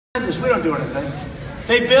We don't do anything.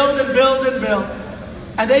 They build and build and build.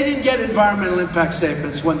 And they didn't get environmental impact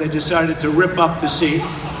statements when they decided to rip up the sea.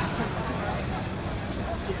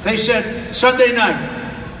 They said, Sunday night,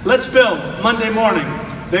 let's build. Monday morning,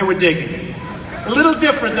 they were digging. A little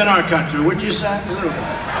different than our country, wouldn't you say? A little bit.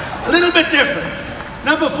 A little bit different.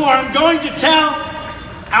 Number 4, I'm going to tell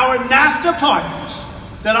our NAFTA partners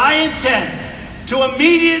that I intend to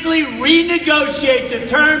immediately renegotiate the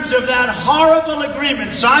terms of that horrible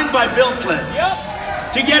agreement signed by Bill Clinton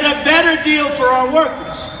to get a better deal for our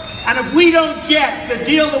workers. And if we don't get the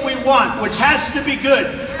deal that we want, which has to be good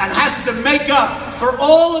and has to make up for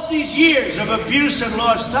all of these years of abuse and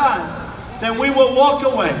lost time, then we will walk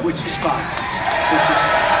away, which is fine.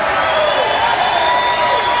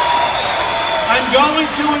 I'm going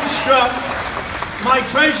to instruct my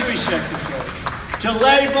Treasury Secretary to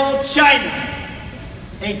label China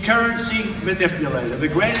a currency manipulator, the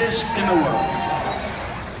greatest in the world.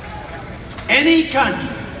 Any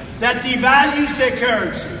country that devalues their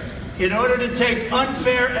currency in order to take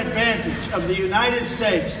unfair advantage of the United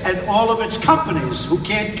States and all of its companies who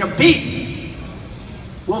can't compete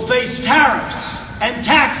will face tariffs and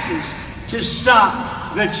taxes to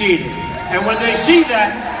stop the cheating. And when they see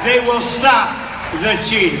that, they will stop the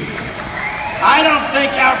cheating. I don't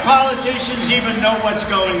think our politicians even know what's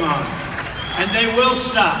going on. And they will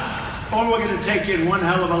stop, or we're going to take in one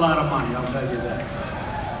hell of a lot of money, I'll tell you that.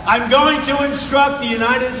 I'm going to instruct the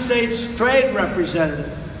United States Trade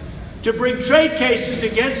Representative to bring trade cases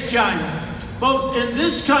against China, both in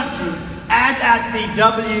this country and at the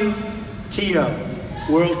WTO,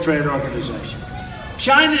 World Trade Organization.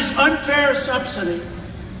 China's unfair subsidy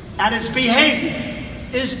and its behavior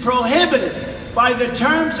is prohibited by the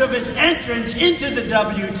terms of its entrance into the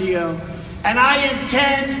WTO, and I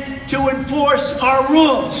intend to enforce our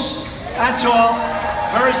rules. That's all.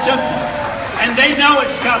 Very simple. And they know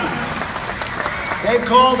it's coming. They've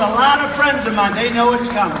called a lot of friends of mine. They know it's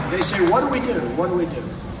coming. They say, what do we do? What do we do?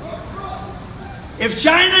 If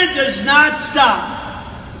China does not stop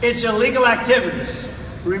its illegal activities,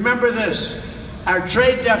 remember this, our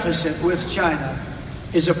trade deficit with China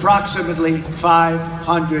is approximately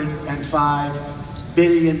 $505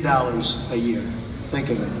 billion a year. Think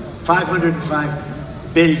of it.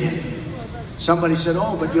 $505 billion. Somebody said,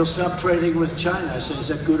 oh, but you'll stop trading with China. I said, is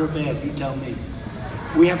that good or bad? You tell me.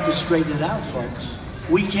 We have to straighten it out, folks.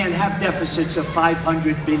 We can't have deficits of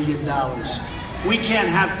 $500 billion. We can't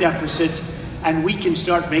have deficits, and we can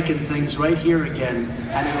start making things right here again,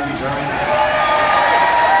 and it'll be very good.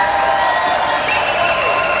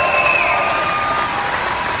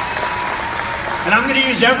 And I'm going to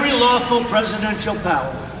use every lawful presidential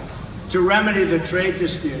power to remedy the trade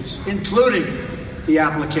disputes, including the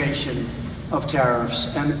application of tariffs.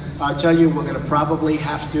 And I'll tell you, we're going to probably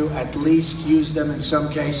have to at least use them in some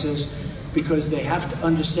cases, because they have to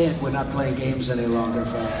understand we're not playing games any longer,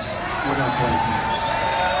 folks. We're not playing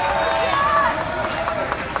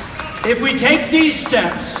games. If we take these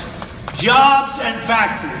steps, jobs and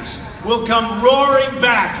factories will come roaring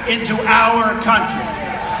back into our country.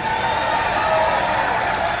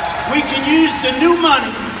 We can use the new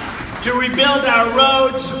money to rebuild our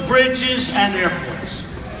roads, bridges, and airports.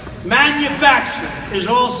 Manufacturing is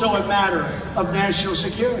also a matter of national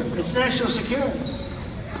security. It's national security.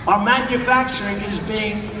 Our manufacturing is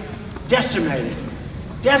being decimated.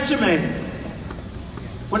 Decimated.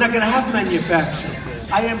 We're not going to have manufacturing.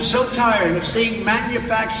 I am so tired of seeing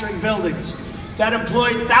manufacturing buildings that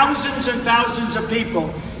employ thousands and thousands of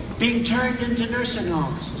people being turned into nursing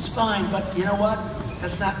homes. It's fine, but you know what?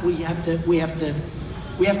 That's not, we have to build.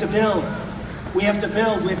 We have to build. We have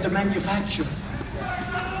to manufacture.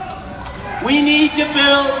 We need to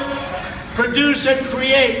build, produce, and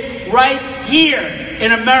create right here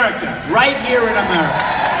in America. Right here in America.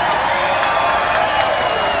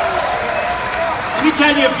 Let me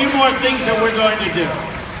tell you a few more things that we're going to do.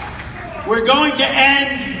 We're going to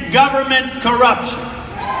end government corruption.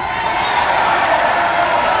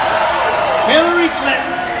 Hillary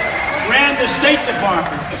Clinton ran the State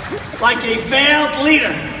Department like a failed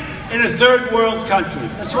leader in a third world country.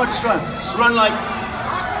 That's what it's run. It's run like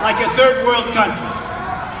a third world country.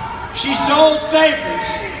 She sold favors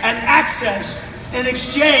and access in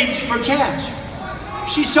exchange for cash.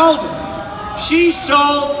 She sold it. She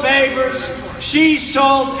sold favors. She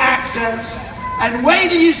sold access. And wait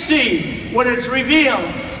till you see when it's revealed,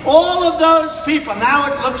 all of those people, now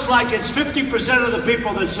it looks like it's 50% of the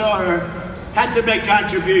people that saw her had to make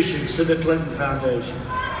contributions to the Clinton Foundation.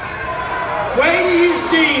 Wait till you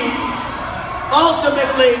see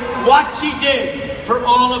ultimately what she did for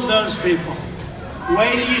all of those people.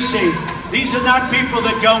 Wait till you see. These are not people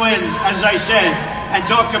that go in, as I said, and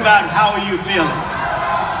talk about how are you feeling.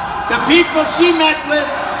 The people she met with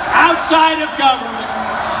outside of government,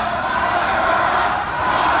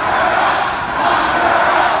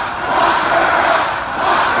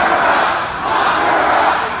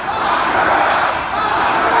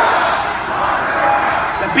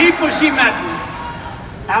 people she met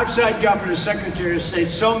with, outside government, Secretary of State,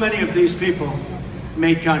 so many of these people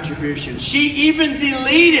made contributions. She even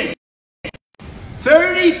deleted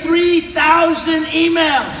 33,000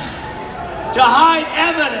 emails to hide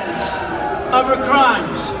evidence of her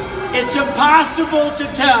crimes. It's impossible to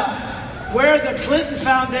tell where the Clinton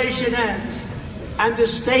Foundation ends and the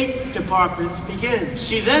State Department begins.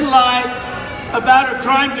 She then lied about her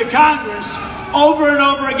crime to Congress over and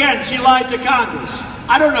over again. She lied to Congress.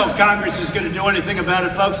 I don't know if Congress is going to do anything about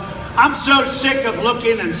it, folks. I'm so sick of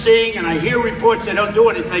looking and seeing, and I hear reports they don't do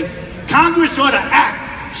anything. Congress ought to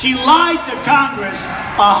act. She lied to Congress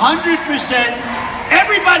 100%.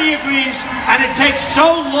 Everybody agrees, and it takes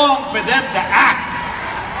so long for them to act.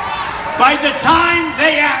 By the time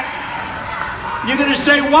they act, you're going to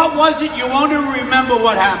say, what was it? You won't even remember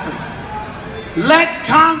what happened. Let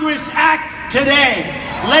Congress act today.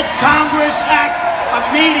 Let Congress act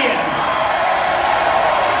immediately.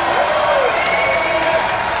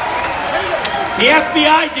 The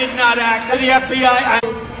FBI did not act. The FBI,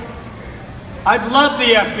 I've loved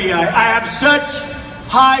the FBI. I have such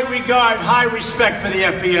high regard, high respect for the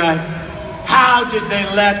FBI. How did they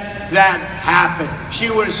let that happen? She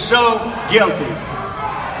was so guilty.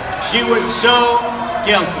 She was so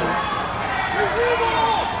guilty.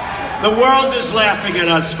 The world is laughing at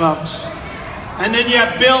us, folks. And then you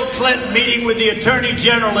have Bill Clinton meeting with the Attorney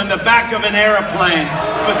General in the back of an airplane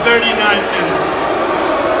for 39 minutes.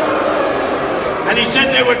 And he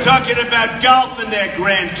said they were talking about golf and their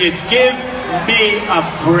grandkids. Give me a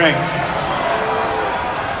break.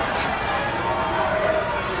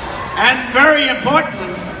 And very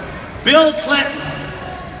importantly, Bill Clinton,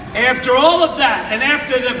 after all of that, and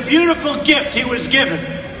after the beautiful gift he was given,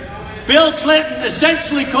 Bill Clinton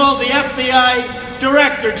essentially called the FBI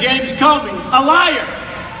director, James Comey, a liar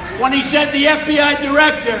when he said the FBI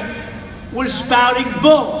director was spouting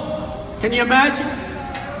bull. Can you imagine?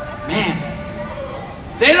 Man.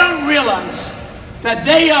 They don't realize that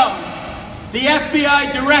they owe the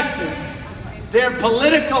FBI director their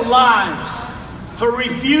political lives for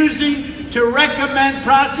refusing to recommend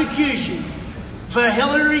prosecution for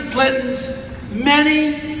Hillary Clinton's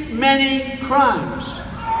many, many crimes.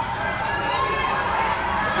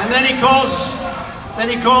 And then he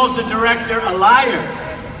calls the director a liar.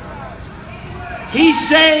 He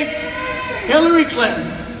saved Hillary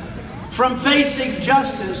Clinton from facing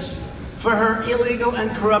justice for her illegal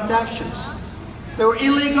and corrupt actions. They were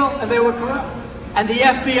illegal and they were corrupt. And the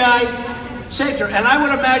FBI saved her. And I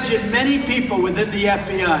would imagine many people within the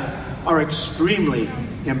FBI are extremely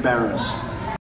embarrassed.